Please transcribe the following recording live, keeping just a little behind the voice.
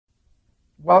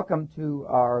Welcome to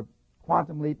our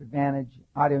Quantum Leap Advantage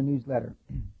audio newsletter.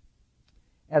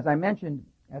 As I mentioned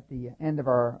at the end of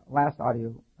our last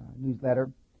audio newsletter,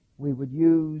 we would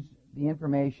use the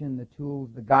information, the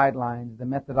tools, the guidelines, the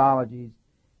methodologies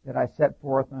that I set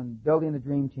forth on building the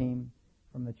dream team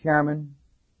from the chairman,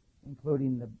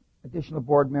 including the additional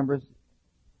board members,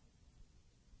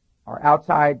 our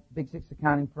outside Big Six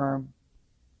accounting firm,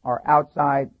 our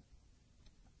outside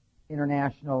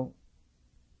international,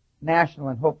 national,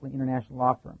 and hopefully international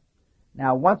law firm.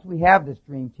 Now, once we have this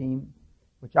dream team,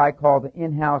 which I call the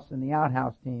in-house and the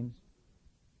out-house teams,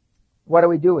 what do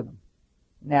we do with them?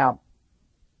 Now,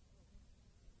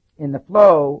 in the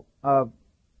flow of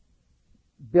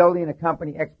building a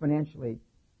company exponentially,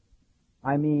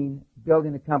 I mean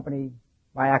building a company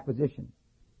by acquisition.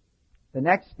 The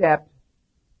next step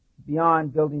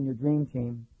beyond building your dream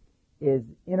team is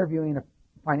interviewing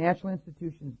financial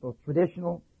institutions, both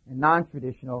traditional and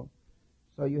non-traditional,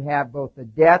 so you have both the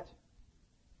debt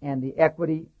and the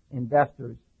equity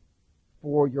investors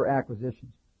for your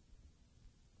acquisitions.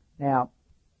 Now,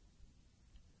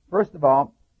 first of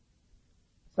all,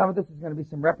 some of this is going to be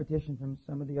some repetition from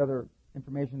some of the other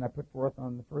information I put forth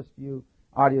on the first few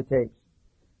audio tapes,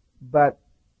 but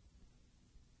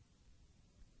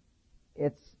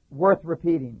it's worth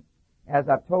repeating. As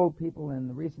I've told people in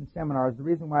the recent seminars, the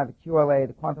reason why the QLA,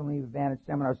 the Quantum Leap Advantage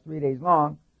seminar, is 3 days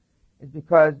long is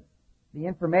because the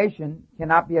information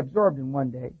cannot be absorbed in 1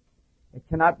 day. It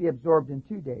cannot be absorbed in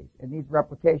 2 days. It needs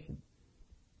replication.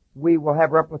 We will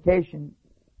have replication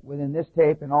within this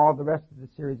tape and all the rest of the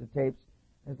series of tapes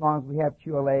as long as we have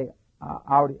QLA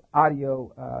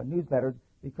audio newsletters,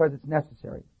 because it's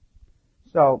necessary.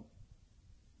 So,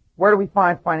 where do we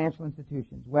find financial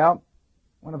institutions? Well,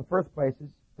 one of the first places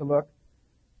to look,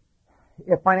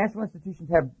 if financial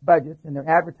institutions have budgets and they're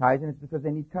advertising, it's because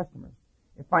they need customers.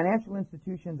 If financial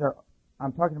institutions are,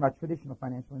 I'm talking about traditional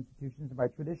financial institutions, and by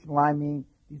traditional I mean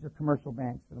these are commercial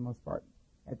banks for the most part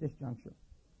at this juncture.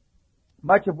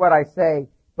 Much of what I say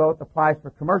both applies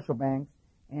for commercial banks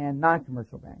and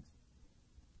non-commercial banks.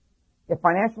 If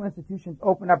financial institutions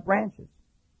open up branches,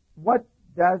 what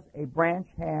does a branch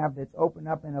have that's opened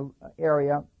up in an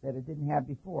area that it didn't have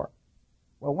before?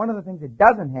 Well, one of the things it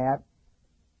doesn't have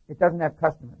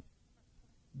customers.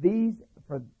 These,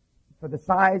 for the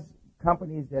size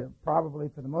companies that probably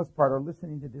for the most part are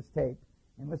listening to this tape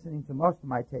and listening to most of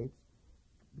my tapes,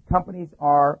 the companies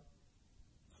are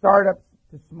startups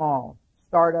to small,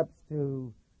 startups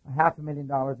to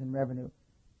 $500,000 in revenue.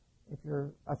 If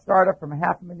you're a startup from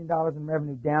 $500,000 in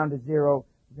revenue down to zero,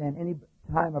 then any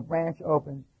time a branch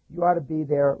opens, you ought to be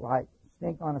there like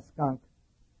stink on a skunk.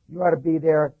 You ought to be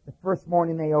there the first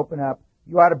morning they open up.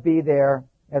 You ought to be there,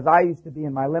 as I used to be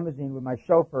in my limousine with my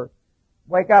chauffeur.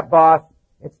 Wake up, boss.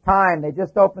 It's time. They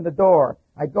just opened the door.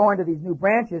 I'd go into these new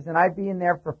branches, and I'd be in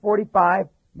there for 45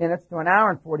 minutes to an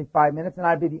hour and 45 minutes, and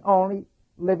I'd be the only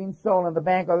living soul in the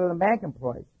bank other than bank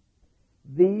employees.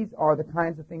 These are the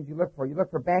kinds of things you look for. You look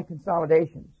for bank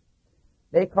consolidations.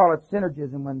 They call it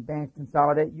synergism when banks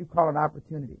consolidate. You call it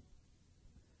opportunity.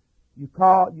 You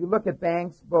look at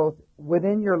banks both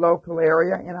within your local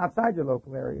area and outside your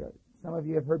local area. Some of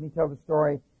you have heard me tell the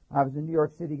story. I was in New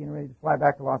York City getting ready to fly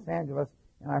back to Los Angeles,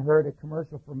 and I heard a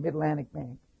commercial for Mid-Atlantic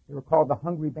Bank. They were called the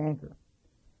Hungry Banker.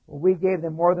 Well, we gave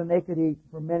them more than they could eat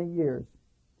for many years.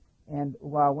 And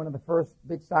one of the first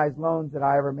big-sized loans that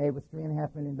I ever made was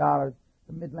 $3.5 million to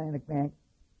Mid-Atlantic Bank.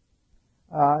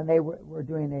 And they were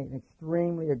doing an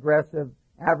extremely aggressive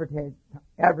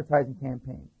advertising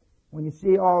campaign. When you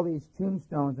see all these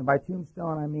tombstones, and by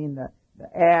tombstone I mean the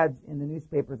ads in the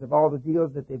newspapers of all the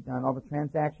deals that they've done, all the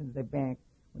transactions they bank,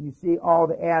 when you see all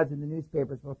the ads in the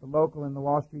newspapers, both the local and the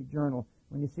Wall Street Journal,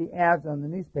 when you see ads on the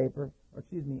newspaper,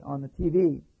 on the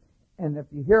TV, and if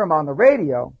you hear them on the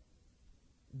radio,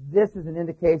 this is an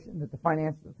indication that the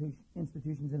financial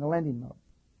institution's in a lending mode.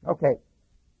 Okay.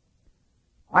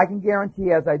 I can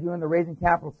guarantee, as I do in the Raising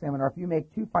Capital seminar, if you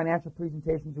make 2 financial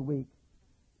presentations a week,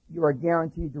 you are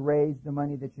guaranteed to raise the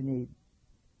money that you need.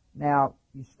 Now,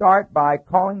 you start by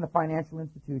calling the financial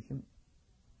institution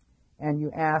and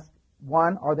you ask,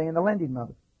 one, are they in the lending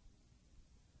mode?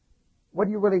 What are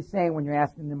you really saying when you're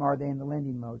asking them, are they in the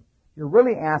lending mode? You're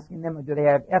really asking them, do they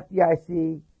have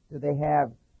FDIC? Do they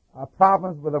have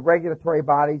problems with the regulatory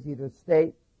bodies, either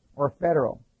state or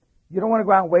federal? You don't want to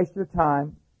go out and waste your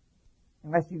time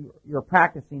unless you're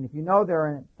practicing. If you know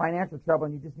they're in financial trouble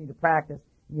and you just need to practice,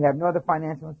 and you have no other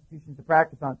financial institutions to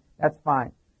practice on, that's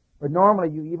fine. But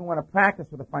normally you even want to practice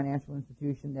with a financial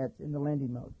institution that's in the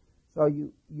lending mode. So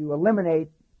you eliminate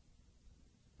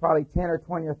probably 10 or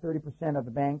 20 or 30% of the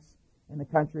banks in the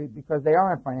country because they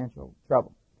are in financial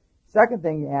trouble. Second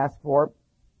thing you ask for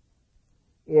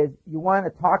is you want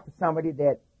to talk to somebody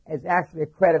that is actually a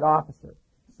credit officer,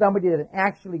 somebody that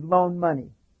actually loan money,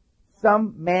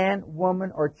 some man,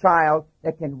 woman, or child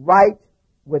that can write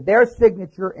with their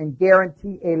signature and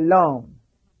guarantee a loan,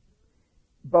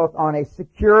 both on a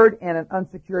secured and an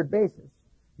unsecured basis.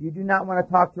 You do not want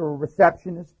to talk to a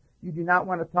receptionist. You do not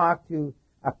want to talk to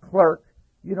a clerk.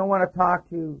 You don't want to talk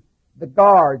to the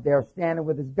guard there standing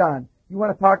with his gun. You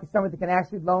want to talk to somebody that can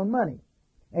actually loan money.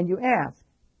 And you ask,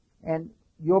 and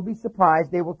you'll be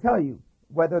surprised, they will tell you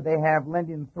whether they have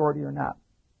lending authority or not.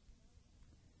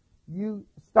 You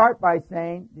start by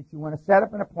saying that you want to set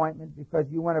up an appointment because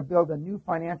you want to build a new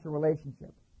financial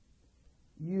relationship.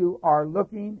 You are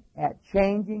looking at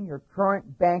changing your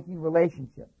current banking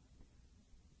relationship.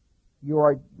 You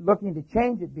are looking to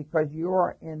change it because you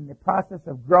are in the process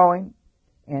of growing,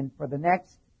 and for the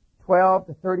next 12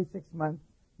 to 36 months,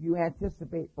 you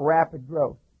anticipate rapid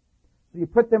growth. So you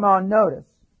put them on notice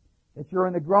that you're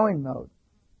in the growing mode.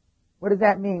 What does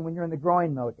that mean when you're in the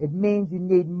growing mode? It means you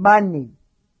need money.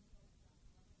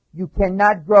 You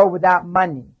cannot grow without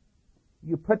money.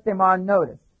 You put them on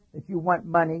notice that you want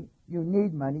money, you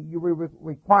need money, you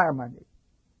require money.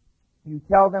 You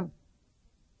tell them,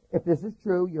 if this is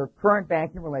true, your current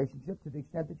banking relationship, to the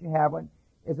extent that you have one,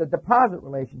 is a deposit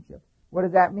relationship. What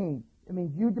does that mean? It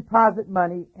means you deposit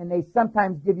money and they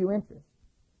sometimes give you interest.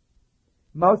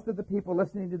 Most of the people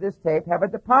listening to this tape have a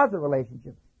deposit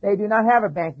relationship. They do not have a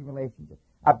banking relationship.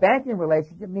 A banking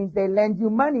relationship means they lend you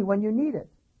money when you need it.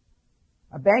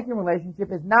 A banking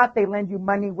relationship is not they lend you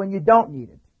money when you don't need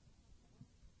it.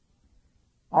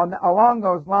 Along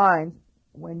those lines,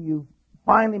 when you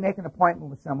finally make an appointment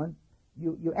with someone,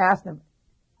 you ask them,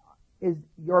 is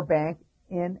your bank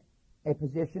in a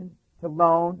position to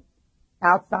loan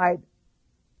outside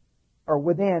or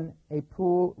within a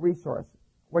pool resource?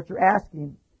 What you're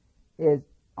asking is,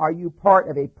 are you part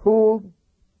of a pooled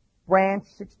branch,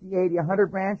 60, 80, 100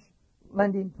 branch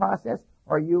lending process,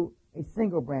 or are you a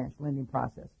single branch lending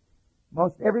process?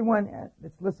 Most everyone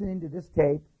that's listening to this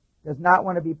tape does not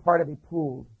want to be part of a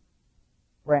pooled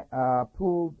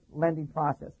lending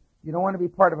process. You don't want to be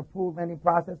part of a pooled lending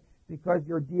process because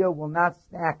your deal will not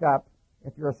stack up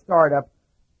if you're a startup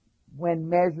when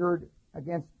measured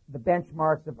against the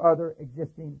benchmarks of other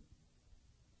existing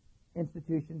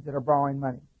institutions that are borrowing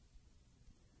money.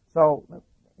 So,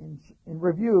 in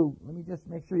review, let me just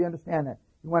make sure you understand that.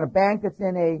 You want a bank that's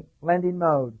in a lending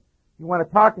mode. You want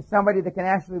to talk to somebody that can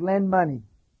actually lend money.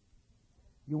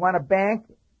 You want a bank,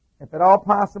 if at all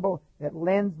possible, that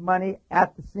lends money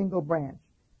at the single branch.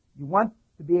 You want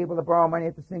to be able to borrow money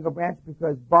at the single branch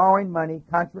because borrowing money,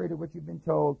 contrary to what you've been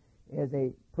told, is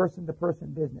a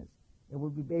person-to-person business. It will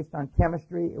be based on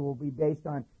chemistry. It will be based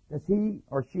on, does he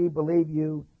or she believe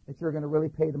you that you're going to really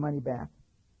pay the money back?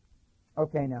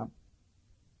 Okay, now,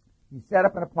 you set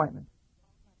up an appointment.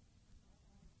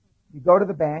 You go to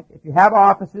the bank. If you have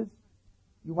offices,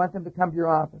 you want them to come to your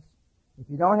office. If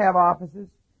you don't have offices,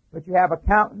 but you have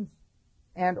accountants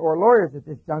and or lawyers at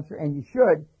this juncture, and you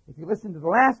should, if you listen to the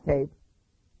last tape,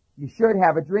 you should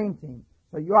have a dream team.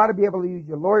 So you ought to be able to use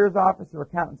your lawyer's office or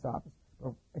accountant's office.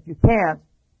 Or if you can't,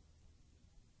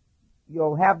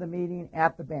 you'll have the meeting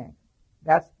at the bank.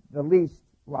 That's the least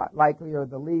likely, or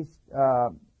the least.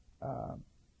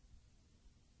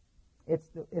 It's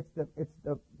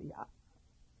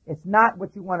not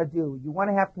what you want to do. You want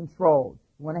to have control.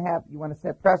 You want to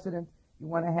set precedent. You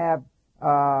want to have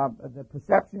the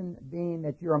perception being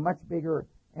that you're a much bigger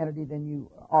entity than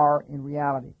you are in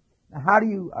reality. Now, how do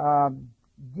you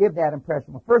give that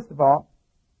impression? Well, first of all,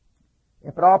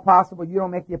 if at all possible, you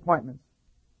don't make the appointments.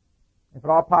 If at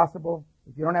all possible,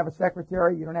 if you don't have a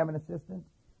secretary, you don't have an assistant,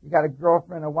 you got a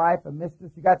girlfriend, a wife, a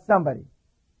mistress, you got somebody.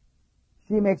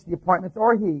 She makes the appointments,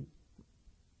 or he.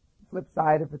 Flip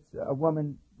side, if it's a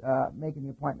woman making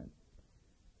the appointment.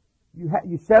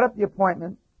 You set up the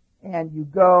appointment, and you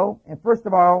go, and first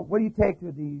of all, what do you take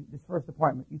to this first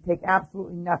appointment? You take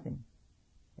absolutely nothing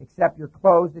except your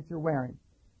clothes that you're wearing.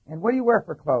 And what do you wear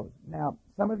for clothes? Now,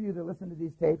 some of you that listen to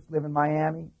these tapes live in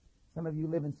Miami. Some of you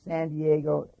live in San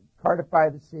Diego, Cardiff by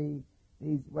the Sea,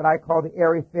 these what I call the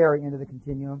airy-fairy end of the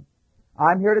continuum.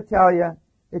 I'm here to tell you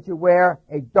that you wear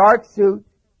a dark suit,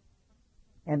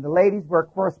 and the ladies wear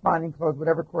corresponding clothes,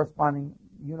 whatever corresponding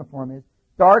uniform is.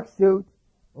 Dark suit,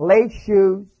 lace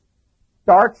shoes,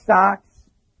 dark socks,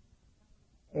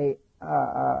 a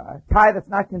tie that's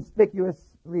not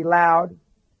conspicuously loud,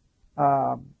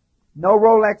 no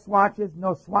Rolex watches,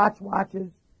 no Swatch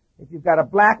watches. If you've got a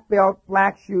black belt,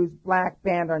 black shoes, black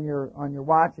band on your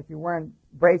watch. If you're wearing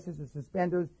braces or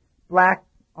suspenders, black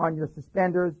on your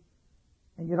suspenders.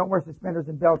 And you don't wear suspenders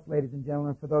and belts, ladies and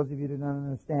gentlemen, for those of you who don't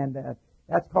understand that.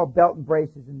 That's called belt and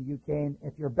braces in the UK. And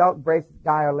if you're a belt and braces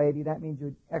guy or lady, that means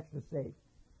you're extra safe.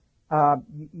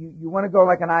 You want to go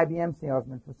like an IBM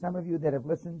salesman. For some of you that have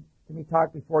listened to me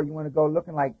talk before, you want to go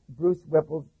looking like Bruce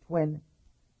Whipple's twin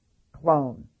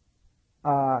clone.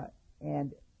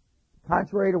 And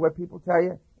contrary to what people tell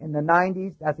you, in the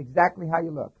 90s, that's exactly how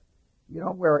you look. You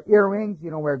don't wear earrings. You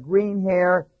don't wear green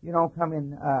hair. You don't come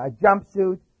in a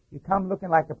jumpsuit. You come looking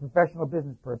like a professional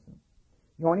business person.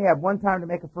 You only have one time to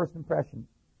make a first impression.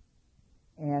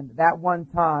 And that one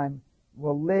time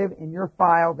will live in your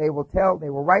file. They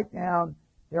will write down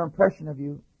their impression of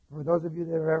you. For those of you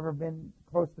that have ever been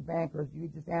close to bankers, you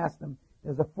just ask them.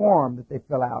 There's a form that they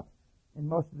fill out in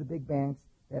most of the big banks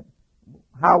that,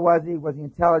 how was he? Was he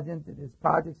intelligent? Did his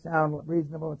project sound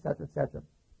reasonable, etc., etc.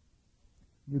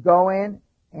 You go in,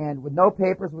 and with no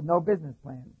papers, with no business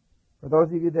plan. For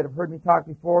those of you that have heard me talk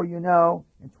before, you know,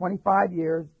 in 25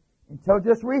 years, until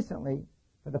just recently,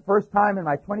 for the first time in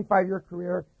my 25-year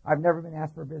career, I've never been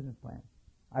asked for a business plan.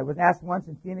 I was asked once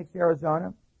in Phoenix,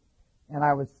 Arizona, and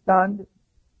I was stunned.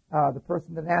 The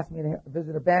person that asked me to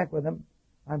visit a bank with him,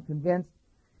 I'm convinced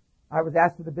I was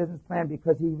asked for the business plan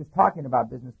because he was talking about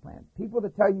business plans. People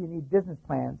that tell you need business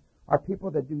plans are people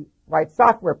that write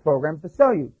software programs to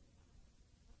sell you.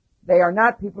 They are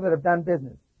not people that have done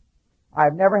business.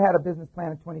 I've never had a business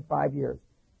plan in 25 years.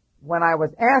 When I was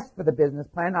asked for the business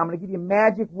plan, I'm going to give you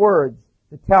magic words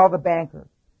to tell the banker.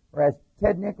 Whereas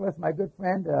Ted Nicholas, my good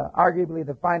friend, arguably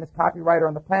the finest copywriter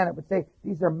on the planet, would say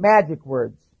these are magic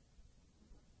words.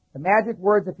 The magic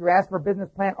words, if you're asked for a business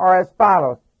plan, are as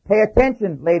follows. Pay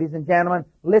attention, ladies and gentlemen.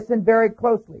 Listen very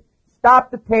closely. Stop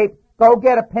the tape. Go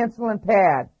get a pencil and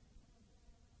pad.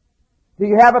 Do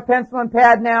you have a pencil and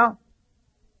pad now?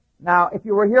 Now, if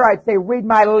you were here, I'd say read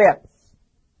my lips.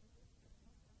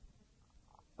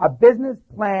 A business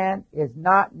plan is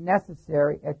not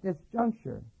necessary at this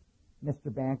juncture,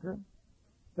 Mr. Banker.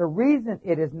 The reason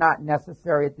it is not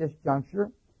necessary at this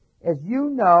juncture is you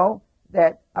know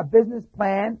that a business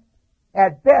plan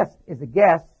at best is a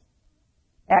guess.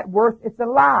 At worst, it's a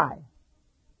lie.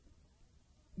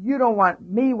 You don't want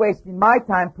me wasting my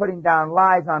time putting down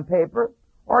lies on paper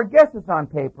or guesses on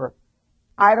paper.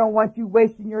 I don't want you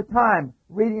wasting your time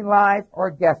reading lies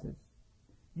or guesses.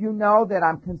 You know that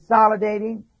I'm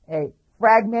consolidating a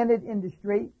fragmented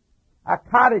industry, a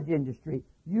cottage industry.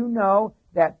 You know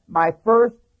that my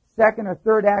first, second, or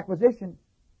third acquisition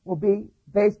will be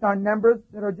based on numbers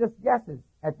that are just guesses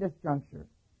at this juncture.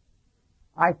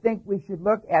 I think we should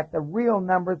look at the real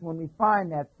numbers when we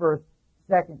find that first,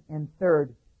 second, and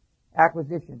third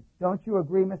acquisition. Don't you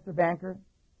agree, Mr. Banker?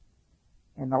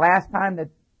 And the last time that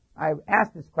I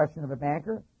asked this question of a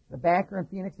banker, the banker in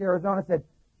Phoenix, Arizona said,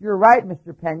 "You're right,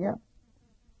 Mr. Pena.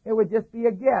 It would just be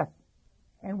a guess.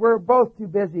 And we're both too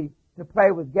busy to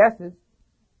play with guesses.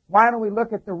 Why don't we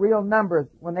look at the real numbers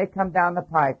when they come down the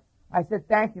pike?" I said,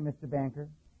 "Thank you, Mr. Banker."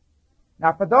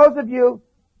 Now, for those of you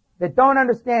that don't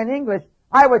understand English,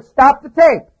 I would stop the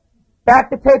tape, back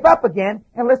the tape up again,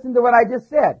 and listen to what I just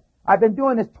said. I've been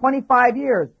doing this 25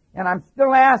 years, and I'm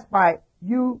still asked by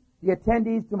you, the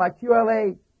attendees to my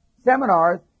QLA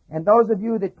seminars, and those of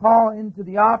you that call into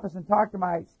the office and talk to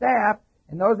my staff,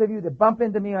 and those of you that bump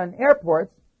into me on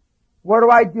airports, what do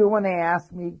I do when they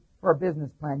ask me for a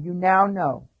business plan? You now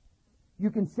know.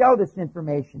 You can sell this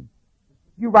information.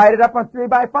 You write it up on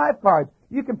 3x5 cards.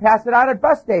 You can pass it out at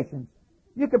bus stations.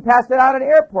 You can pass it out at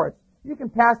airports. You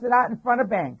can pass it out in front of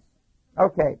banks.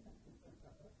 Okay.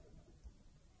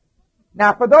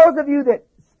 Now, for those of you that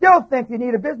still think you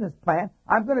need a business plan,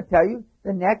 I'm going to tell you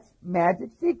the next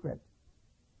magic secret.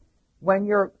 When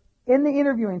you're in the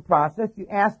interviewing process, you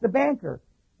ask the banker,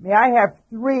 "May I have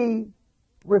 3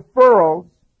 referrals,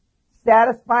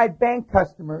 satisfied bank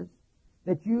customers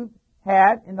that you've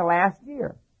had in the last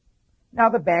year?" Now,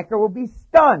 the banker will be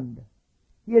stunned.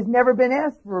 He has never been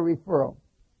asked for a referral.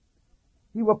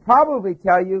 He will probably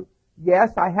tell you,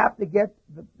 "Yes, I have to get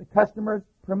the customer's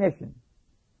permission,"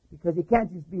 because he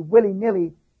can't just be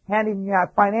willy-nilly handing you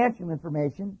out financial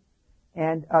information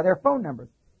and their phone numbers.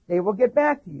 They will get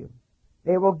back to you.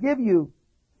 They will give you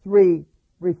 3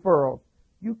 referrals.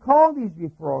 You call these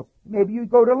referrals. Maybe you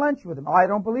go to lunch with them. I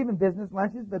don't believe in business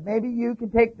lunches, but maybe you can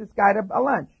take this guy to a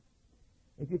lunch.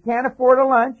 If you can't afford a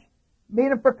lunch,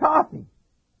 meet him for coffee.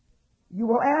 You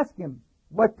will ask him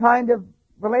what kind of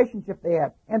relationship they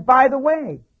have. And by the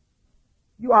way,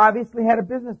 you obviously had a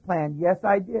business plan. Yes,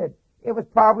 I did. It was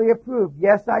probably approved.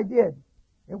 Yes, I did.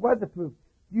 It was approved.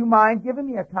 Do you mind giving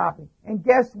me a copy? And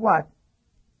guess what?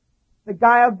 The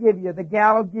guy will give you, the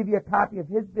gal will give you a copy of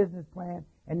his business plan,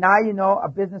 and now you know a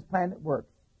business plan that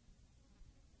works.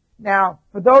 Now,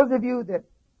 for those of you that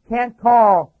can't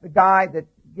call the guy that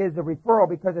gives a referral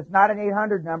because it's not an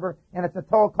 800 number and it's a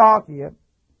cold call to you.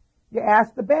 You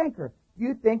ask the banker, do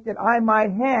you think that I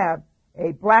might have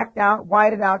a blacked out,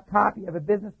 whited out copy of a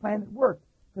business plan that works?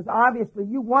 Because obviously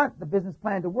you want the business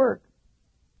plan to work.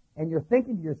 And you're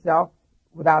thinking to yourself,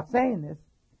 without saying this,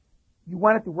 you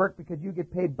want it to work because you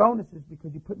get paid bonuses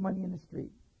because you put money in the street.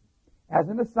 As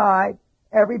an aside,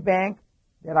 every bank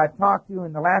that I've talked to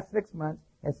in the last 6 months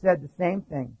has said the same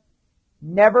thing.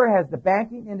 Never has the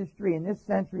banking industry in this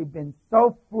century been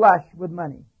so flush with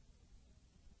money.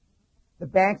 The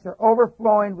banks are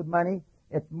overflowing with money.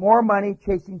 It's more money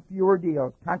chasing fewer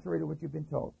deals, contrary to what you've been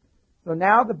told. So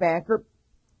now the banker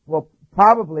will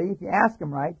probably, if you ask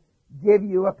him right, give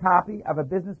you a copy of a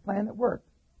business plan that works.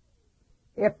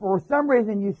 If for some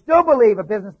reason you still believe a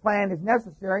business plan is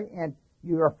necessary and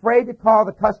you're afraid to call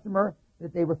the customer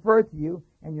that they referred to you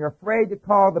and you're afraid to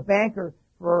call the banker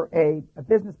for a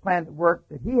business plan that works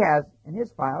that he has in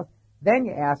his files, then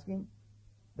you ask him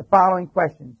the following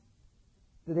questions.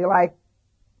 Do they like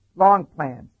long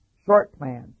plans, short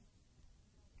plans,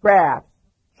 graphs,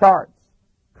 charts,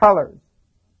 colors?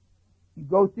 You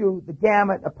go through the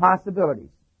gamut of possibilities.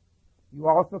 You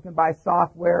also can buy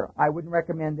software. I wouldn't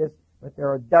recommend this, but there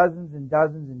are dozens and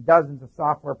dozens and dozens of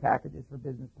software packages for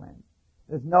business plans.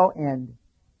 There's no end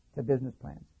to business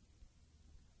plans.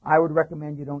 I would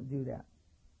recommend you don't do that.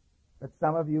 But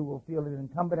some of you will feel it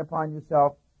incumbent upon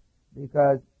yourself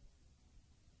because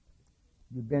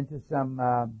you've been to some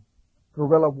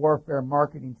guerrilla warfare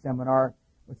marketing seminar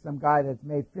with some guy that's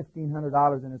made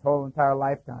 $1,500 in his whole entire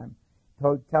lifetime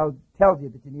tells you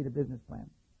that you need a business plan.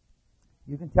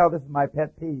 You can tell this is my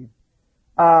pet peeve.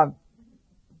 The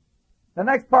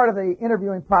next part of the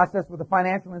interviewing process with a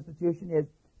financial institution is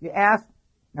you ask,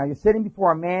 now you're sitting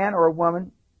before a man or a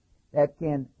woman that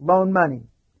can loan money.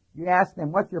 You ask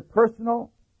them, what's your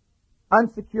personal,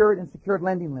 unsecured, and secured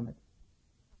lending limit?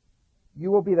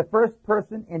 You will be the first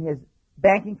person in his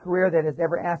banking career that has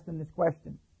ever asked him this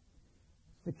question.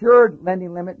 Secured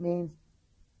lending limit means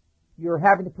you're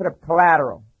having to put up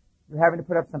collateral. You're having to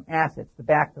put up some assets to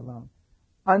back the loan.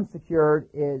 Unsecured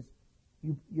is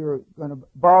you're going to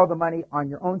borrow the money on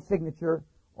your own signature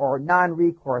or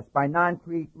non-recourse. By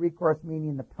non-recourse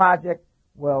meaning the project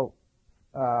will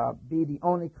be the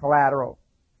only collateral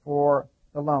for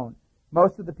the loan.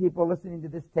 Most of the people listening to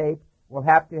this tape will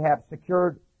have to have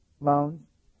secured loans.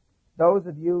 Those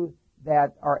of you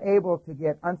that are able to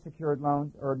get unsecured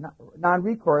loans or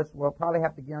non-recourse will probably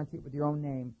have to guarantee it with your own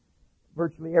name.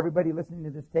 Virtually everybody listening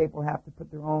to this tape will have to put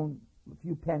their own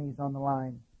few pennies on the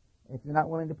line. If you're not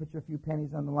willing to put your few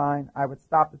pennies on the line, I would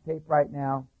stop the tape right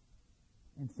now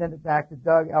and send it back to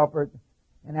Doug Alpert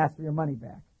and ask for your money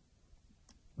back.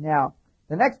 Now,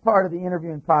 the next part of the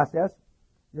interviewing process,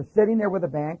 you're sitting there with a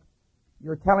bank.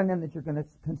 You're telling them that you're going to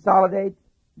consolidate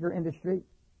your industry.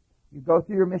 You go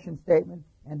through your mission statement,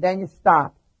 and then you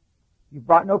stop. You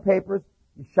brought no papers.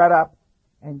 You shut up,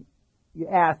 and you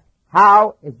ask,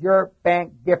 how is your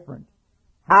bank different?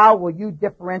 How will you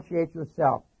differentiate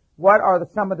yourself? What are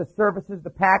some of the services, the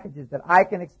packages that I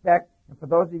can expect, and for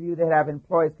those of you that have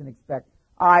employees can expect,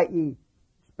 i.e.,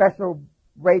 special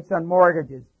rates on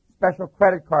mortgages, special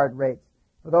credit card rates.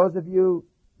 For those of you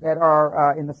that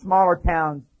are in the smaller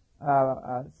towns,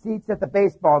 seats at the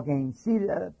baseball games, seats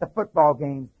at the football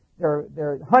games, there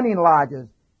are hunting lodges,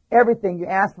 everything. You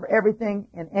ask for everything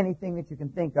and anything that you can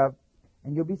think of,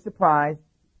 and you'll be surprised.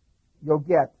 You'll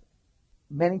get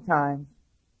many times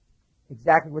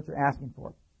exactly what you're asking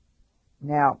for.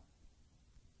 Now,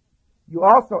 you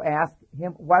also ask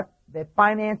him what the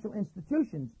financial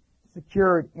institution's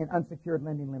secured and unsecured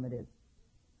lending limit is.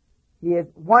 He's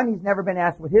never been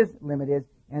asked what his limit is,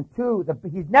 and two,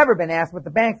 he's never been asked what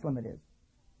the bank's limit is.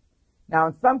 Now,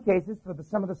 in some cases, for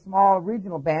some of the small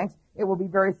regional banks, it will be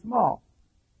very small.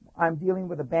 I'm dealing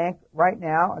with a bank right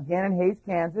now, again in Hays,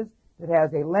 Kansas, that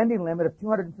has a lending limit of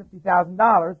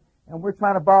 $250,000, and we're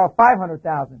trying to borrow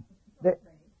 $500,000.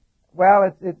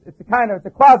 Well, it's a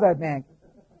quasi bank,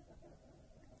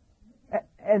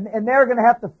 and they're going to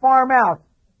have to farm out.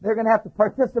 They're going to have to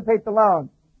participate the loan.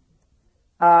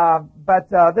 But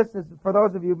this is for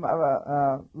those of you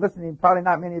listening. Probably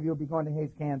not many of you will be going to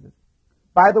Hays, Kansas.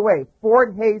 By the way,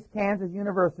 Fort Hays, Kansas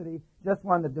University just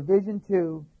won the Division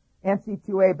II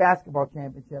NC2A basketball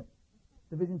championship.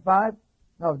 Division 5?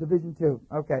 No, Division 2.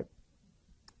 Okay.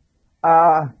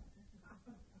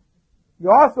 You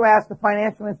also ask the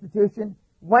financial institution,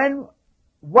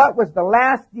 what was the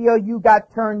last deal you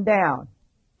got turned down?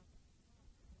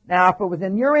 Now, if it was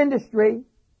in your industry,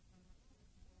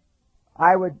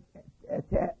 I would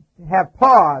have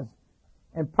pause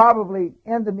and probably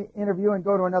end the interview and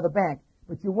go to another bank.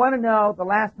 But you want to know the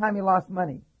last time you lost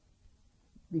money.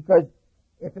 Because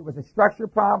if it was a structure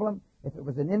problem, if it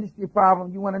was an industry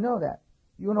problem, you want to know that.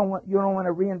 You don't want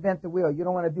to reinvent the wheel. You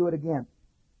don't want to do it again.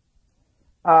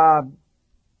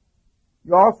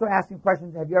 You're also asking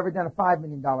questions, have you ever done a $5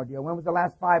 million deal? When was the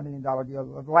last $5 million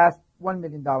deal? Or the last $1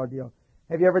 million deal?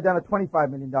 Have you ever done a $25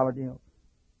 million deal?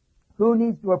 Who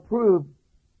needs to approve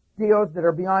deals that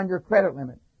are beyond your credit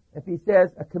limit? If he says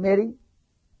a committee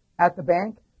at the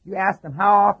bank, you ask them,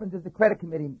 how often does the credit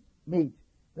committee meet?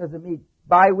 Does it meet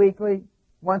bi-weekly,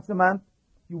 once a month?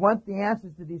 You want the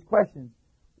answers to these questions.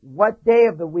 What day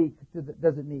of the week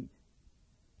does it meet?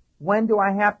 When do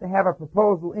I have to have a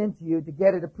proposal into you to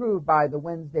get it approved by the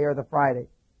Wednesday or the Friday?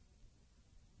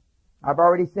 I've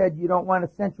already said you don't want a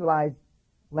centralized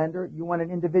lender. You want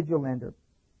an individual lender.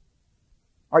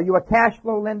 Are you a cash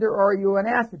flow lender or are you an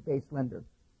asset-based lender?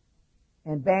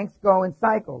 And banks go in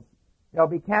cycles. They'll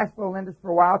be cash flow lenders for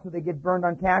a while till they get burned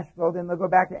on cash flow. Then they'll go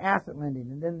back to asset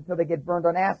lending. And then until they get burned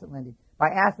on asset lending. By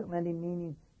asset lending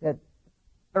meaning that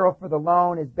collateral for the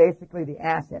loan is basically the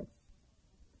assets.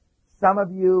 Some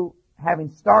of you having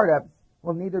startups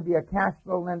will neither be a cash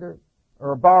flow lender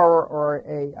or a borrower or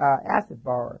a asset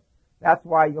borrower. That's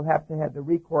why you'll have to have the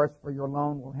recourse for your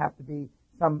loan will have to be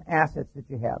some assets that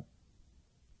you have.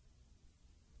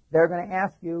 They're going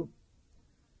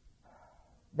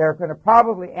to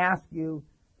probably ask you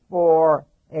for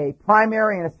a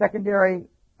primary and a secondary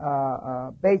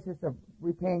basis of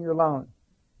repaying your loan.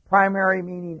 Primary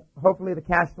meaning hopefully the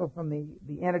cash flow from the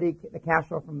entity, the cash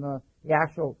flow from the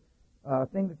actual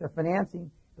thing that they're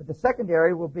financing. But the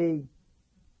secondary will be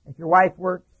if your wife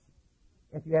works,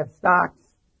 if you have stocks,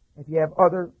 if you have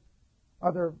other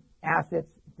assets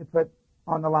to put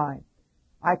on the line.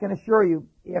 I can assure you,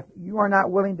 if you are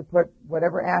not willing to put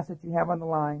whatever assets you have on the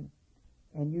line,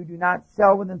 and you do not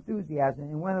sell with enthusiasm,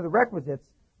 and one of the requisites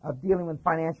of dealing with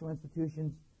financial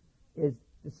institutions is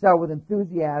to sell with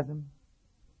enthusiasm,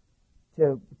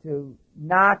 to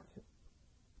not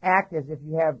act as if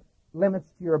you have limits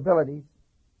to your abilities,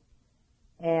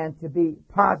 and to be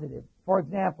positive. For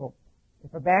example,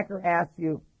 if a banker asks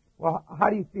you, well, how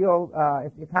do you feel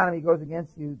if the economy goes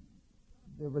against you,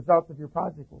 the result of your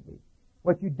project will be?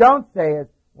 What you don't say is,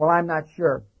 well, I'm not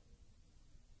sure.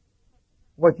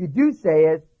 What you do say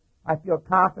is, I feel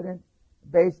confident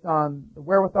based on the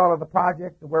wherewithal of the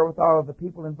project, the wherewithal of the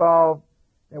people involved,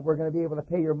 that we're going to be able to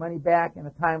pay your money back in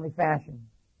a timely fashion,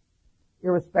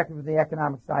 irrespective of the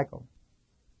economic cycle.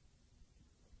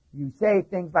 You say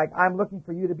things like, I'm looking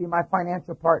for you to be my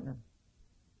financial partner.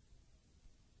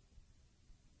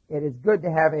 It is good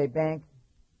to have a bank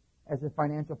as a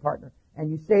financial partner. And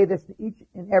you say this to each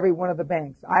and every one of the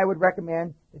banks. I would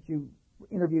recommend that you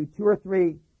interview 2 or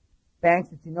 3 banks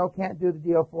that you know can't do the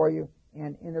deal for you,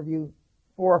 and interview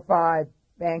 4 or 5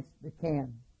 banks that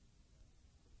can.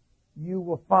 You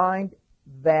will find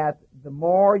that the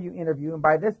more you interview, and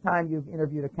by this time you've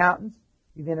interviewed accountants,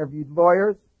 you've interviewed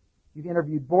lawyers, you've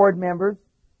interviewed board members,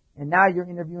 and now you're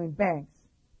interviewing banks.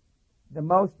 The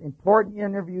most important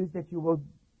interviews that you will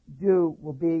do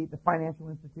will be the financial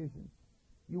institutions.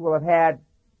 You will have had,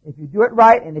 if you do it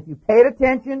right, and if you paid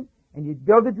attention, and you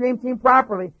build the dream team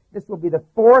properly, this will be the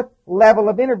 4th level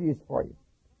of interviews for you.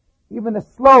 Even the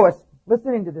slowest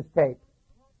listening to this tape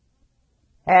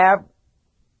have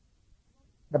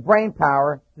the brain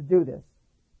power to do this.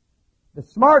 The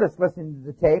smartest listening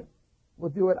to the tape will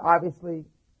do it obviously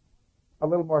a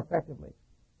little more effectively.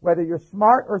 Whether you're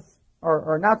smart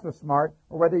or not so smart,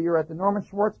 or whether you're at the Norman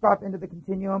Schwarzkopf end of the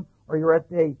continuum, or you're at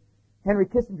the Henry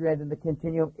Kissinger end of the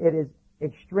continuum, it is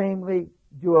extremely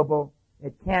doable.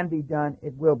 It can be done.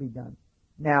 It will be done.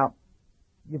 Now,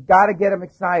 you've got to get them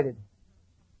excited.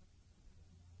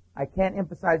 I can't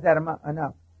emphasize that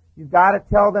enough. You've got to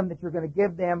tell them that you're going to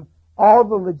give them all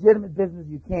the legitimate business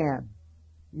you can.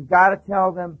 You've got to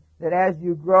tell them that as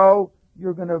you grow,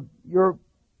 you're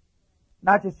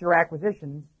not just your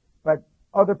acquisitions, but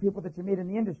other people that you meet in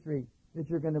the industry that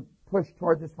you're going to push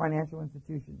towards this financial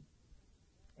institution.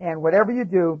 And whatever you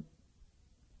do,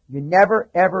 you never,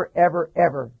 ever, ever,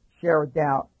 ever share a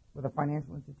doubt with a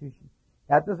financial institution.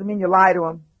 That doesn't mean you lie to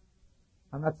them.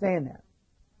 I'm not saying that.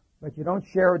 But you don't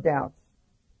share doubts.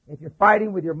 If you're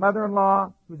fighting with your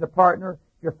mother-in-law, who's a partner,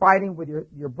 if you're fighting with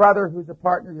your brother, who's a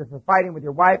partner, if you're fighting with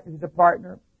your wife, who's a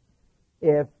partner,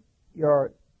 if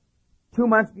you're 2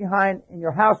 months behind in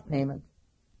your house payment,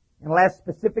 unless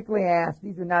specifically asked,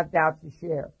 these are not doubts to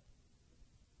share.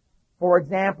 For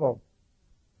example,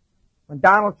 when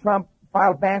Donald Trump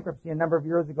filed bankruptcy a number of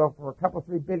years ago for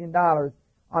 $3 billion,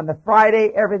 on the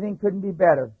Friday, everything couldn't be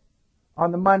better.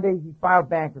 On the Monday, he filed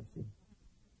bankruptcy.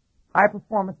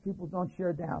 High-performance people don't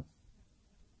share doubts.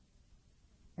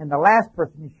 And the last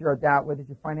person you share a doubt with is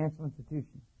your financial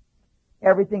institution.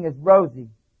 Everything is rosy.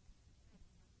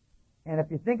 And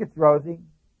if you think it's rosy,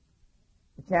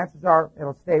 the chances are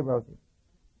it'll stay rosy.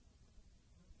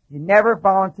 You never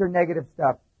volunteer negative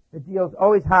stuff. The deal's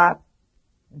always hot.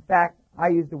 In fact, I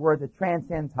use the word that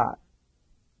transcends hot.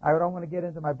 I don't want to get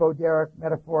into my Bo Derek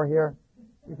metaphor here,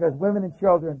 because women and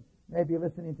children may be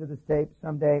listening to this tape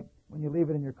someday when you leave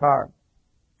it in your car.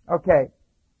 Okay.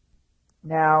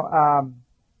 Now,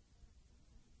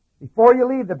 before you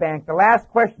leave the bank, the last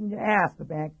question you ask the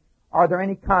bank, are there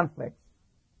any conflicts?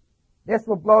 This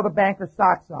will blow the banker's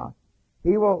socks off.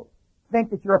 He will think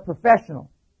that you're a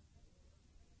professional.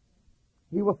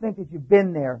 He will think that you've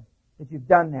been there, that you've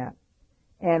done that.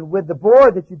 And with the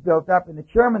board that you've built up and the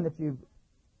chairman that you've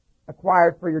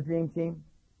acquired for your dream team,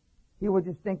 he will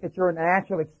just think that you're a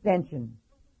natural extension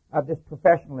of this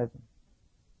professionalism.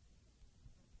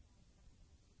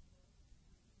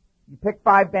 You pick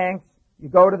 5 banks, you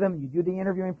go to them, you do the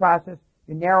interviewing process,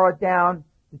 you narrow it down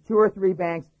to 2 or 3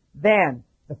 banks. Then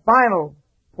the final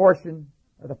portion,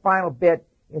 or the final bit,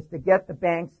 is to get the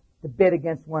banks to bid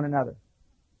against one another.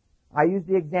 I used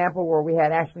the example where we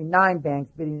had actually 9 banks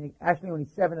bidding, actually only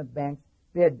 7 of the banks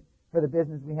bid for the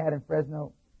business we had in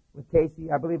Fresno with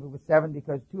Casey. I believe it was 7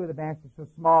 because 2 of the banks were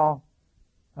so small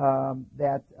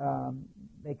that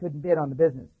they couldn't bid on the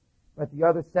business. But the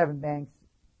other 7 banks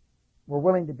were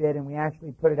willing to bid, and we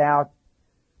actually put it out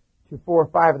to 4 or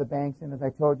 5 of the banks, and as I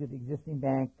told you, the existing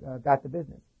bank got the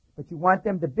business. But you want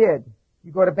them to bid.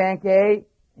 You go to Bank A,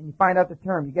 and you find out the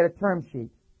term. You get a term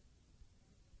sheet.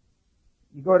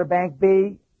 You go to Bank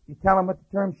B, you tell them what the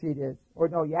term sheet is. Or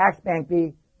no, you ask Bank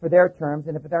B for their terms,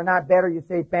 and if they're not better, you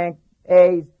say Bank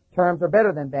A's terms are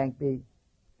better than Bank B.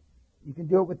 You can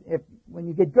do it with, when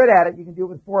you get good at it, you can do it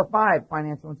with 4 or 5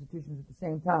 financial institutions at the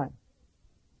same time.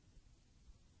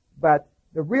 But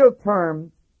the real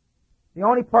terms, the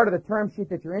only part of the term sheet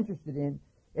that you're interested in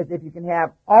is if you can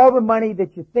have all the money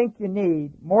that you think you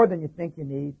need, more than you think you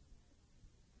need.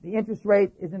 The interest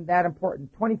rate isn't that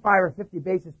important. 25 or 50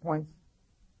 basis points,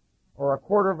 or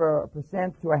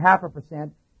 1/4% to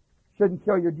 0.5%, shouldn't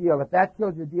kill your deal. If that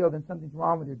kills your deal, then something's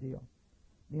wrong with your deal.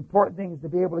 The important thing is to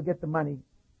be able to get the money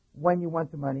when you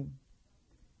want the money.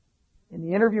 In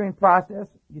the interviewing process,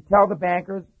 you tell the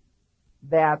bankers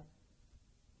that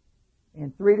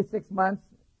in 3 to 6 months,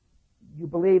 you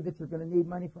believe that you're going to need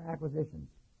money for acquisitions.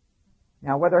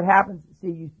 Now, whether it happens,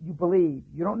 see, you believe.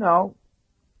 You don't know.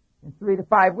 In 3 to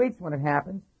 5 weeks when it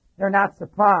happens, they're not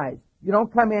surprised. You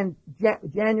don't come in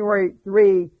January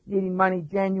 3 needing money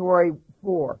January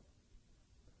 4.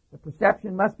 The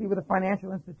perception must be with a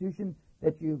financial institution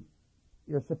that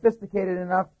you're sophisticated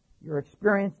enough, you're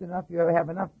experienced enough, you have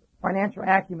enough financial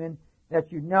acumen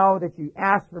that you know that you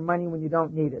ask for money when you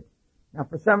don't need it. Now,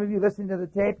 for some of you listening to the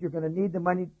tape, you're going to need the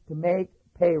money to make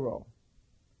payroll.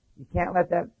 You can't let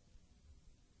that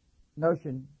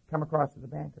notion come across to the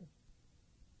banker.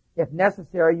 If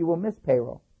necessary, you will miss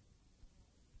payroll.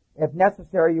 If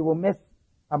necessary, you will miss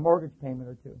a mortgage payment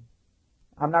or 2.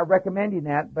 I'm not recommending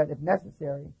that, but if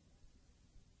necessary,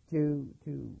 to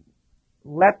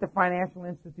let the financial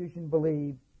institution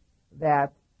believe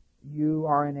that you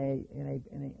are in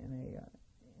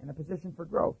a position for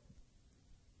growth.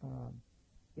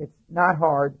 It's not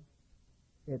hard.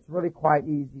 It's really quite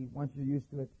easy once you're used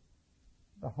to it.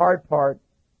 The hard part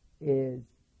is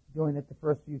doing it the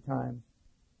first few times.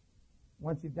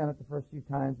 Once you've done it the first few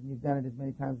times, and you've done it as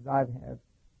many times as I have,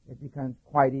 it becomes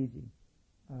quite easy.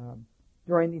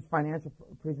 During these financial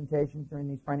presentations, during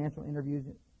these financial interviews,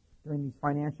 during these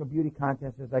financial beauty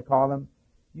contests, as I call them,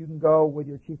 you can go with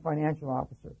your chief financial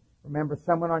officer. Remember,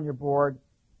 someone on your board,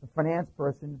 the finance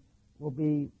person, will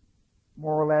be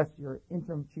more or less your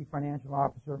interim chief financial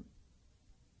officer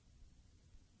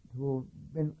who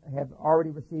have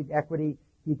already received equity.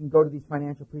 He can go to these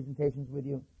financial presentations with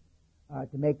you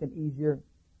to make them easier.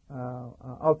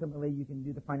 Ultimately, you can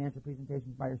do the financial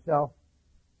presentations by yourself.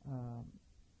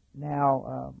 When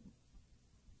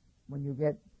you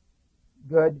get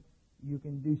good, you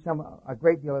can do a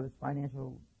great deal of these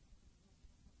financial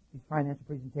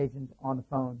presentations on the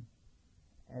phone.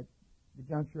 At the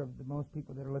juncture of the most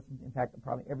people that are listening, in fact,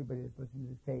 probably everybody that's listening to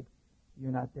this tape,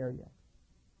 you're not there yet.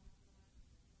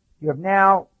 You have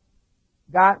now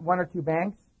got 1 or 2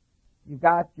 banks. You've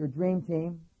got your dream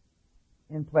team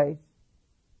in place.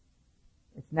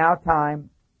 It's now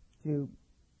time to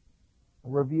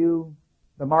review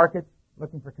the market,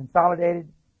 looking for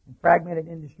consolidated and fragmented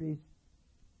industries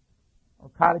or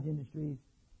cottage industries.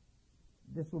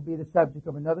 This will be the subject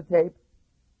of another tape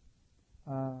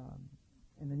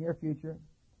in the near future.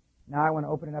 Now I want to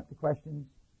open it up to questions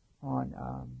on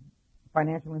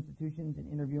financial institutions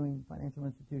and interviewing financial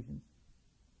institutions.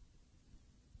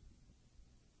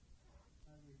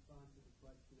 How do you respond to the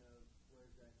question of where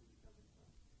is equity coming from?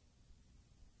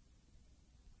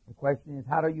 The question is,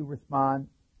 how do you respond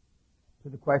to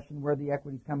the question where the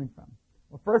equity is coming from?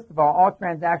 Well, first of all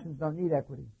transactions don't need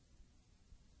equity.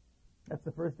 That's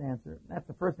the first answer. That's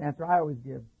the first answer I always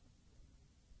give.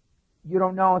 You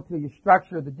don't know until you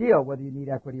structure the deal whether you need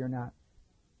equity or not.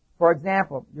 For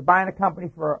example, you're buying a company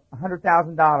for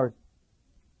 $100,000,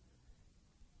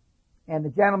 and the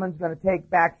gentleman's going to take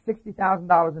back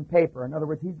 $60,000 in paper. In other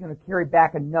words, he's going to carry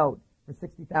back a note for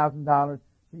 $60,000,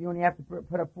 so you only have to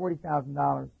put up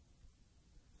 $40,000.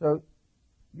 So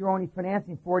you're only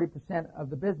financing 40% of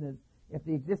the business. If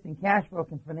the existing cash flow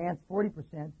can finance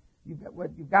 40%,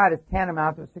 what you've got is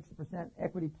tantamount to a 60%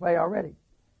 equity play already.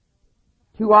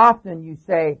 Too often you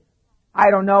say,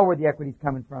 I don't know where the equity's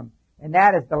coming from. And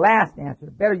that is the last answer.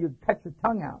 Better you cut your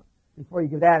tongue out before you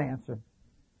give that answer.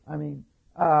 I mean,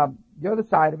 the other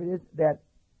side of it is that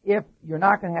if you're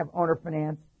not going to have owner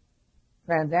finance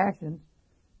transactions,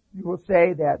 you will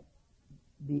say that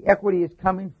the equity is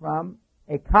coming from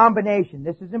a combination.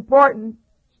 This is important.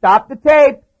 Stop the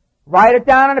tape. Write it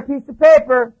down on a piece of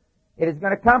paper. It is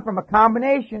going to come from a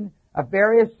combination of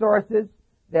various sources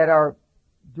that are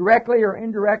directly or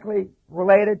indirectly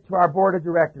related to our board of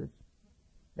directors.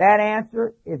 That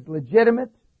answer is legitimate.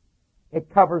 It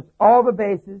covers all the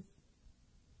bases.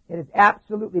 It is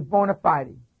absolutely bona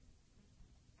fide.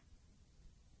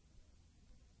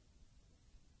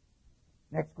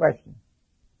 Next question.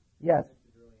 Yes.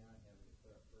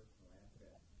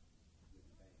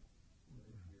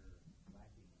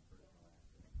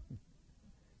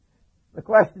 The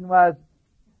question was,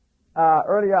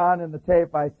 early on in the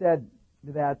tape I said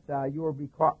that you will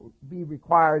be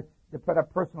required to put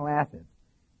up personal assets.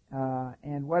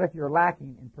 And what if you're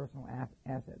lacking in personal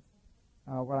assets?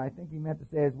 What I think he meant to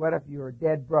say is, what if you're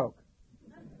dead broke?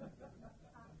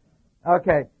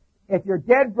 Okay, if you're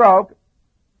dead broke,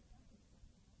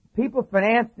 people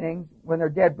finance things when they're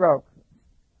dead broke.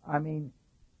 I mean,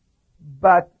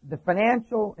 but the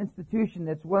financial institution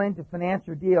that's willing to finance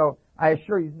your deal, I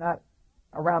assure you, is not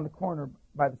around the corner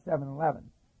by the 7-Eleven.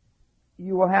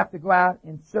 You will have to go out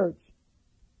and search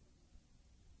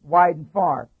wide and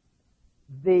far.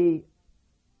 The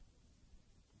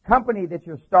company that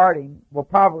you're starting will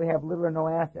probably have little or no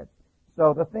assets.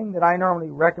 So the thing that I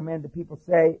normally recommend that people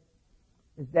say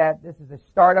is that this is a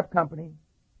startup company.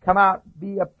 Come out,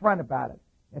 be upfront about it.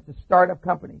 It's a startup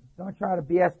company. Don't try to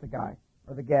BS the guy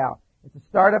or the gal. It's a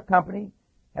startup company,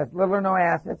 has little or no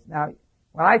assets. Now,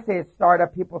 when I say it's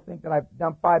startup, people think that I've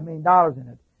dumped $5 million in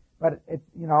it. But it's,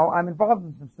 I'm involved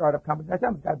in some startup companies. I tell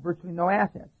them it's got virtually no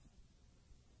assets.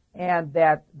 And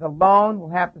that the loan will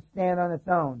have to stand on its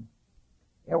own.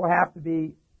 It will have to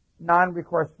be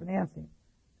non-recourse financing.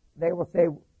 They will say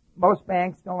most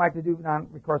banks don't like to do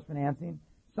non-recourse financing.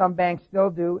 Some banks still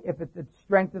do if it's the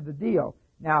strength of the deal.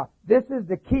 Now, this is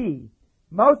the key.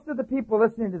 Most of the people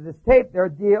listening to this tape, their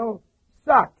deal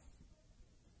sucks.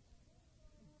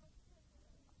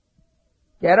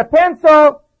 Get a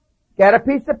pencil. Get a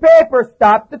piece of paper.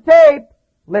 Stop the tape.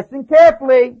 Listen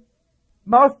carefully.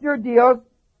 Most of your deals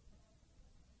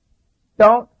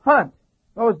don't hunt.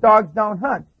 Those dogs don't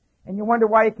hunt. And you wonder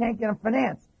why you can't get them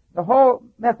financed. The whole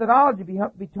methodology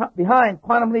behind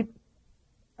quantum leap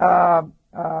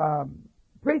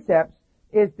precepts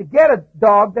is to get a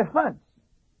dog that hunts.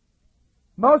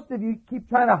 Most of you keep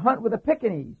trying to hunt with a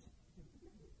Pekingese,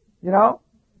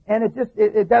 and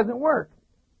it doesn't work.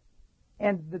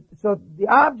 And so the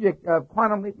object of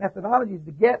quantum leap methodology is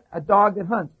to get a dog that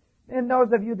hunts. And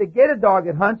those of you that get a dog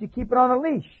that hunts, you keep it on a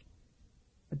leash.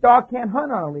 A dog can't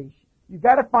hunt on a leash. You've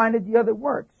got to find a deal that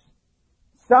works.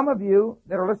 Some of you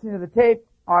that are listening to the tape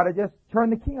ought to just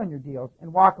turn the key on your deals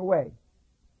and walk away.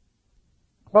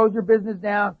 Close your business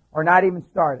down or not even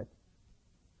start it.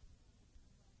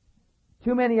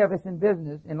 Too many of us in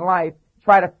business, in life,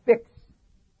 try to fix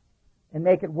and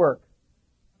make it work.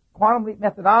 Quantum leap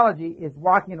methodology is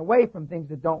walking away from things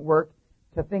that don't work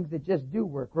to things that just do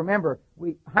work. Remember,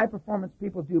 high performance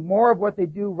people do more of what they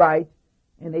do right,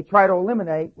 and they try to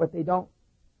eliminate what they don't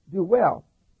do well.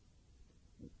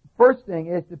 First thing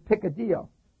is to pick a deal.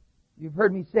 You've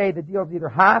heard me say the deal's either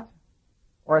hot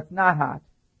or it's not hot.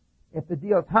 If the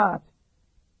deal's hot,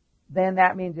 then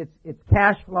that means it's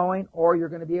cash flowing, or you're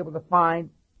going to be able to find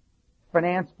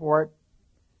finance for it.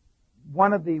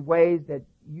 One of the ways that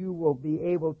you will be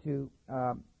able to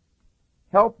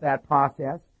help that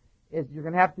process is you're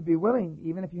going to have to be willing,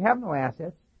 even if you have no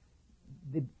assets.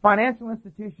 The financial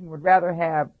institution would rather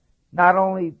have not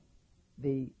only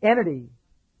the entity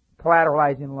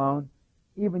collateralizing the loan,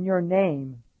 even your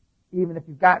name, even if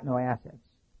you've got no assets.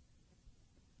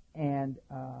 And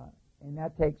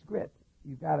that takes grit.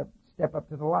 You've got to step up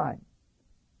to the line.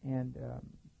 And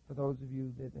for those of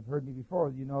you that have heard me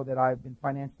before, you know that I've been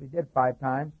financially dead 5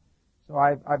 times, so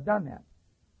I've done that.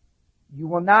 You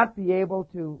will not be able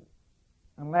to,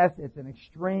 unless it's an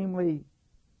extremely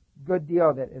good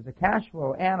deal that is a cash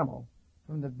flow animal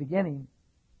from the beginning,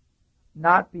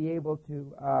 not be able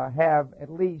to have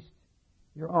at least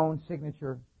your own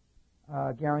signature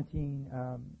guaranteeing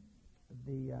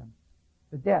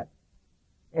the debt.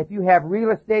 If you have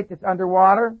real estate that's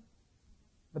underwater,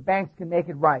 the banks can make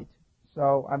it right.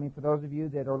 So, I mean, for those of you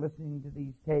that are listening to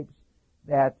these tapes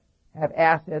that have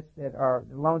assets that are,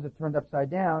 the loans are turned upside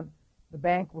down, the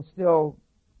bank will still,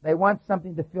 they want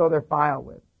something to fill their file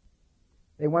with.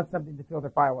 They want something to fill their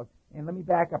file with. And let me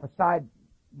back up a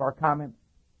sidebar comment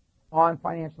on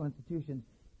financial institutions.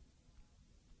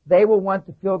 They will want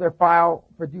to fill their file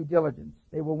for due diligence.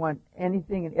 They will want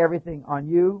anything and everything on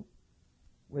you,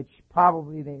 which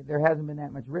probably there hasn't been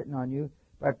that much written on you,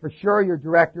 but for sure your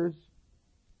directors.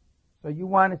 So you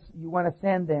want to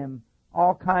send them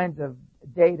all kinds of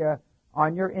data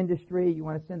on your industry. You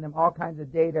want to send them all kinds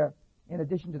of data in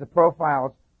addition to the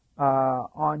profiles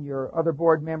on your other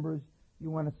board members. You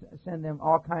want to send them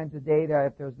all kinds of data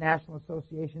if there's national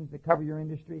associations that cover your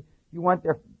industry. You want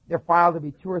their file to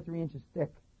be 2 or 3 inches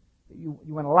thick. You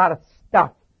want a lot of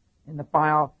stuff in the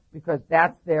file because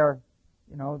that's their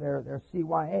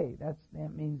CYA. That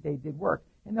means they did work.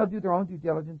 And they'll do their own due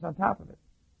diligence on top of it.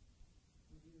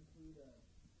 Would you include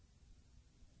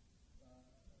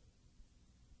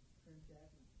print check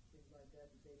and things like that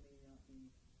they may not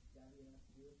be savvy enough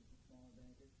to do it with smaller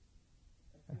bankers?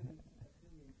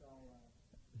 Assuming it's all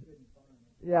good and fine.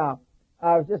 Yeah.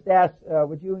 I was just asked,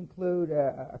 would you include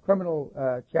a criminal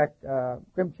check,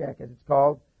 crim check as it's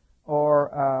called, or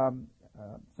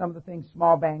some of the things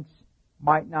small banks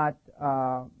might not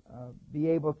be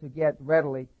able to get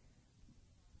readily.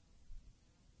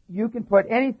 You can put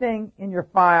anything in your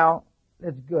file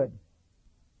that's good.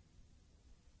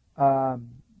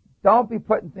 Don't be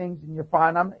putting things in your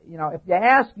file. If you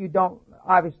ask, you don't.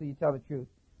 Obviously, you tell the truth.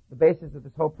 The basis of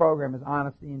this whole program is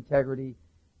honesty, integrity,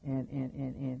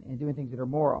 and doing things that are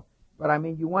moral. But I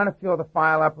mean, you want to fill the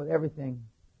file up with everything.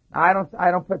 Now,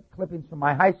 I don't put clippings from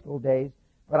my high school days,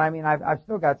 but I mean, I've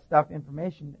still got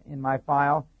information in my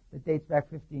file that dates back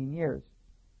 15 years.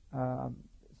 A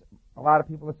lot of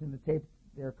people listening to the tape,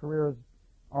 their careers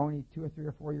are only 2 or 3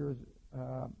 or 4 years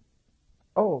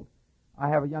old. I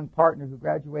have a young partner who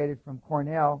graduated from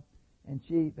Cornell, and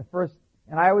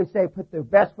I always say, put the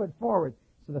best foot forward.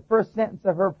 So the first sentence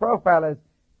of her profile is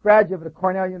graduate of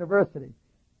Cornell University,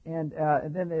 and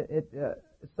then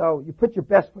so you put your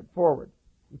best foot forward.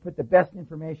 You put the best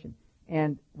information,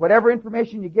 and whatever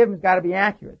information you give them has got to be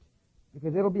accurate,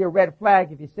 because it'll be a red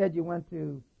flag if you said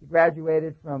you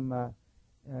graduated from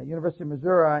University of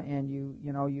Missouri and you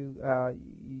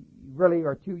really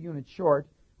are 2 units short.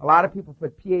 A lot of people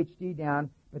put PhD down,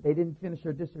 but they didn't finish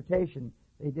their dissertation.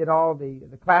 They did all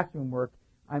the classroom work.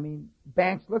 I mean,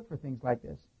 banks look for things like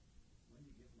this.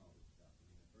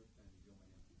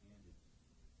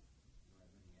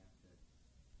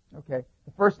 Okay.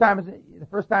 The first time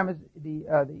is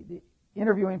the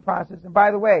interviewing process. And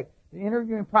by the way, the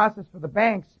interviewing process for the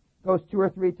banks goes 2 or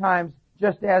 3 times,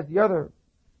 just as the other.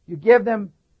 You give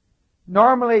them,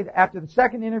 normally after the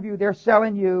second interview, they're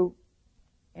selling you,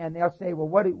 and they'll say, well,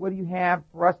 what do you have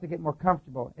for us to get more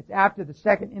comfortable? It's after the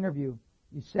second interview,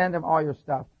 you send them all your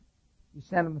stuff. You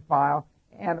send them the file,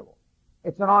 and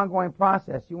it's an ongoing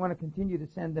process. You want to continue to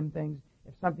send them things.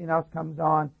 If something else comes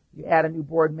on, you add a new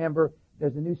board member,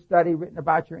 there's a new study written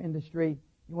about your industry,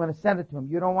 you want to send it to him.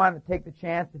 You don't want to take the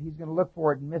chance that he's going to look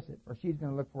for it and miss it, or she's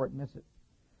going to look for it and miss it.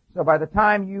 So by the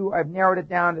time I've narrowed it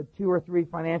down to 2 or 3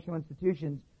 financial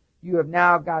institutions, you have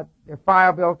now got their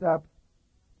file built up.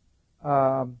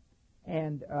 I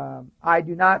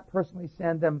do not personally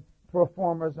send them pro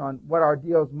formas on what our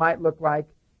deals might look like,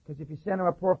 because if you send them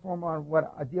a pro forma on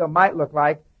what a deal might look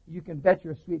like, you can bet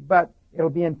your sweet butt it'll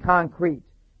be in concrete.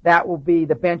 That will be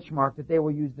the benchmark that they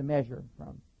will use to measure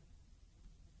from.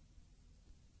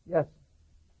 Yes?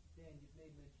 Dan, you've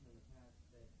made mention in the past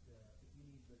that if you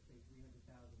need, let's say, $300,000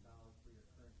 for your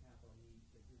current capital needs,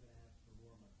 that you're going to ask for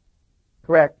more money.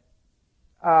 Correct.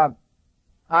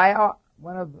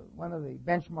 One of the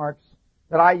benchmarks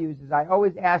that I use is I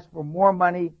always ask for more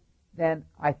money than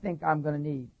I think I'm going to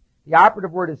need. The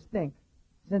operative word is think.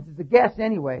 Since it's a guess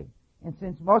anyway, and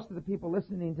since most of the people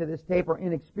listening to this tape are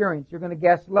inexperienced, you're going to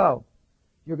guess low.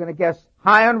 You're going to guess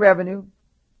high on revenue,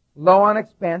 low on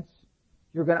expense.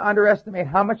 You're going to underestimate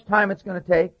how much time it's going to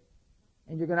take,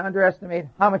 and you're going to underestimate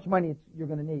how much money you're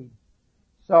going to need.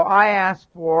 So I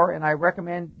ask for, and I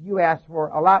recommend you ask for,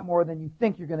 a lot more than you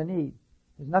think you're going to need.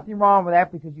 There's nothing wrong with that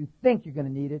because you think you're going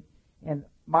to need it. And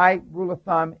my rule of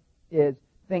thumb is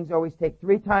things always take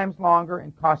 3 times longer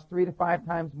and cost 3 to 5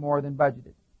 times more than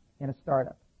budgeted in a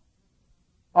startup.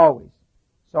 Always.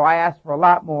 So I ask for a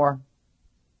lot more.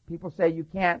 People say you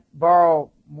can't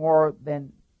borrow more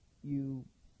than you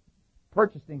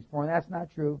purchase things for, and that's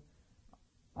not true.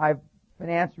 I've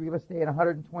financed real estate at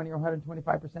 120 or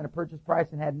 125% of purchase price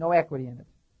and had no equity in it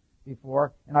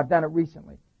before, and I've done it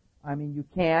recently. I mean, you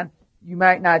can. You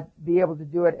might not be able to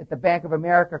do it at the Bank of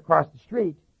America across the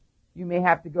street. You may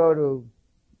have to go to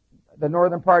the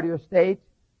northern part of your state.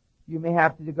 You may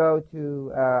have to go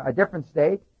to a different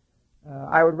state.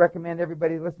 I would recommend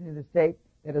everybody listening to the state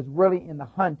that is really in the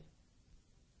hunt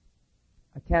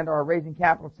attend our Raising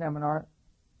Capital seminar,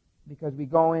 because we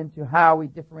go into how we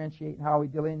differentiate and how we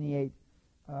delineate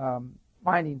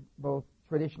finding both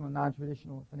traditional and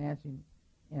non-traditional financing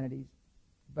entities.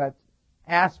 But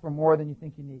ask for more than you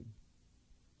think you need.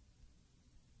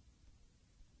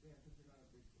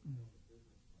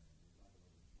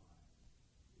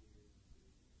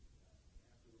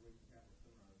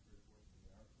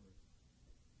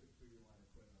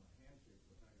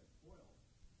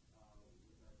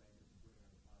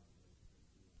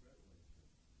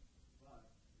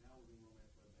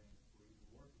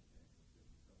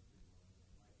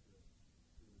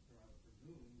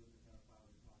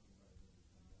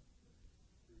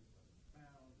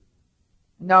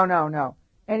 No.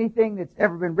 Anything that's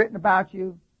ever been written about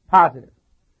you, positive.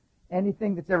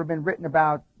 Anything that's ever been written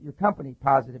about your company,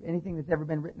 positive. Anything that's ever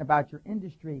been written about your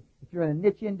industry, if you're in a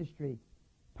niche industry,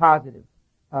 positive.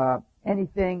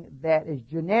 Anything that is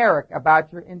generic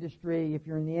about your industry, if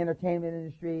you're in the entertainment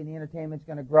industry, and the entertainment's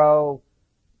going to grow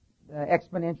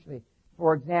exponentially.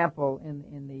 For example,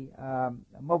 in the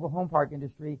mobile home park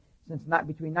industry,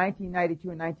 between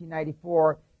 1992 and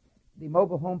 1994, the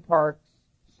mobile home parks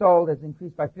sold has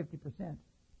increased by 50%.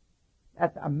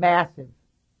 That's a massive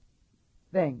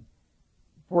thing.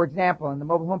 For example, in the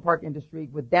mobile home park industry,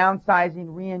 with downsizing,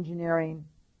 re-engineering,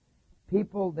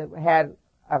 people that had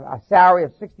a salary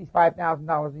of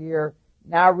 $65,000 a year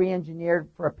now re-engineered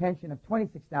for a pension of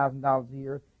 $26,000 a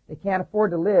year. They can't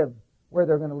afford to live where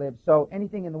they're going to live. So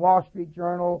anything in the Wall Street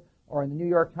Journal or in the New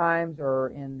York Times or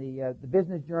in the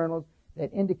business journals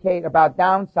that indicate about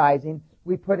downsizing,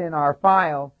 we put in our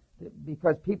file,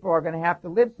 because people are going to have to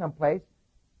live someplace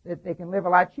that they can live a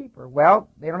lot cheaper. Well,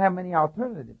 they don't have many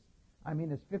alternatives. I mean,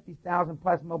 there's 50,000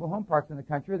 plus mobile home parks in the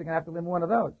country. They're going to have to live in one of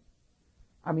those.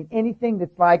 I mean, anything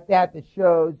that's like that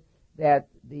shows that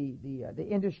the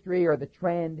industry or the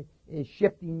trend is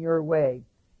shifting your way.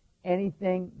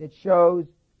 Anything that shows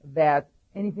that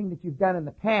anything that you've done in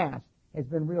the past has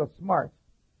been real smart.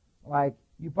 Like,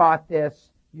 you bought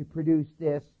this, you produced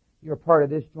this, you're part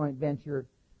of this joint venture.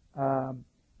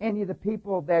 Any of the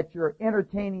people that you're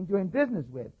entertaining doing business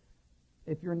with.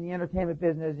 If you're in the entertainment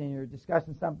business and you're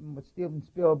discussing something with Steven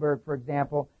Spielberg, for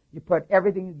example, you put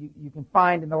everything you can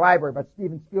find in the library about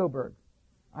Steven Spielberg.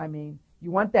 I mean,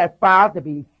 you want that file to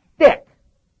be thick.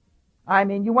 I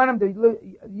mean, you want him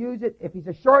to use it. If he's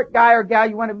a short guy or gal,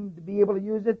 you want him to be able to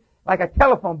use it like a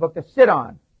telephone book to sit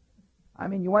on. I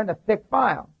mean, you want a thick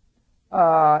file.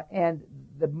 And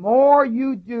the more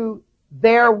you do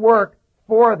their work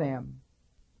for them,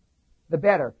 the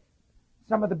better.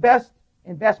 Some of the best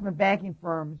investment banking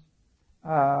firms,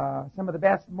 some of the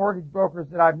best mortgage brokers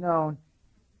that I've known,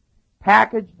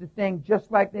 package the thing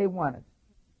just like they want it.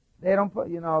 They don't put,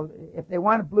 if they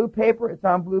want blue paper, it's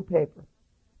on blue paper.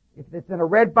 If it's in a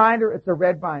red binder, it's a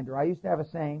red binder. I used to have a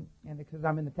saying, and because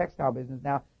I'm in the textile business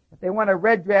now, if they want a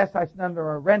red dress, I stand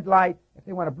under a red light. If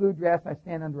they want a blue dress, I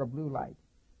stand under a blue light.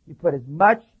 You put as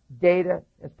much data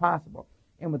as possible.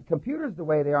 And with computers the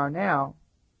way they are now,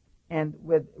 and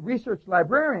with research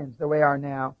librarians the way they are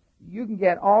now, you can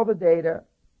get all the data,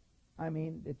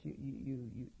 that you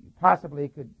possibly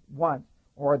could want,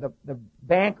 or the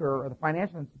banker or the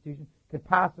financial institution could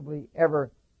possibly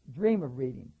ever dream of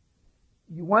reading.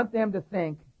 You want them to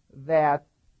think that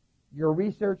your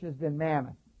research has been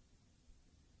mammoth,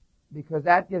 because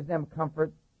that gives them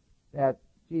comfort that,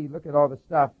 gee, look at all the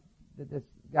stuff that this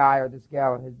guy or this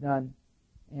gal has done,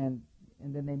 and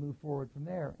then they move forward from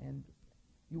there. And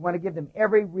you want to give them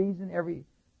every reason,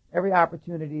 every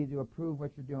opportunity to approve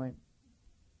what you're doing.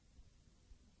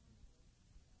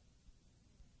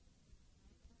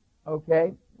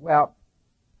 Okay, well,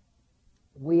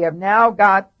 we have now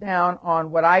got down on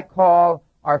what I call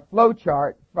our flow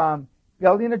chart from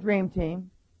building a dream team,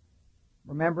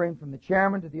 remembering from the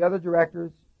chairman to the other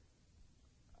directors,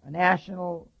 a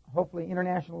national hopefully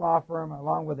international law firm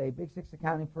along with a Big Six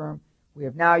accounting firm. We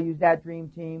have now used that dream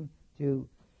team to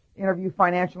interview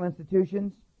financial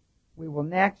institutions. We will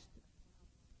next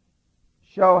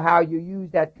show how you use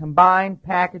that combined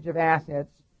package of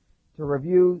assets to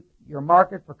review your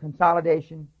market for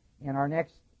consolidation in our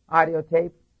next audio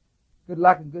tape. Good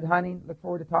luck and good hunting. Look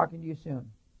forward to talking to you soon.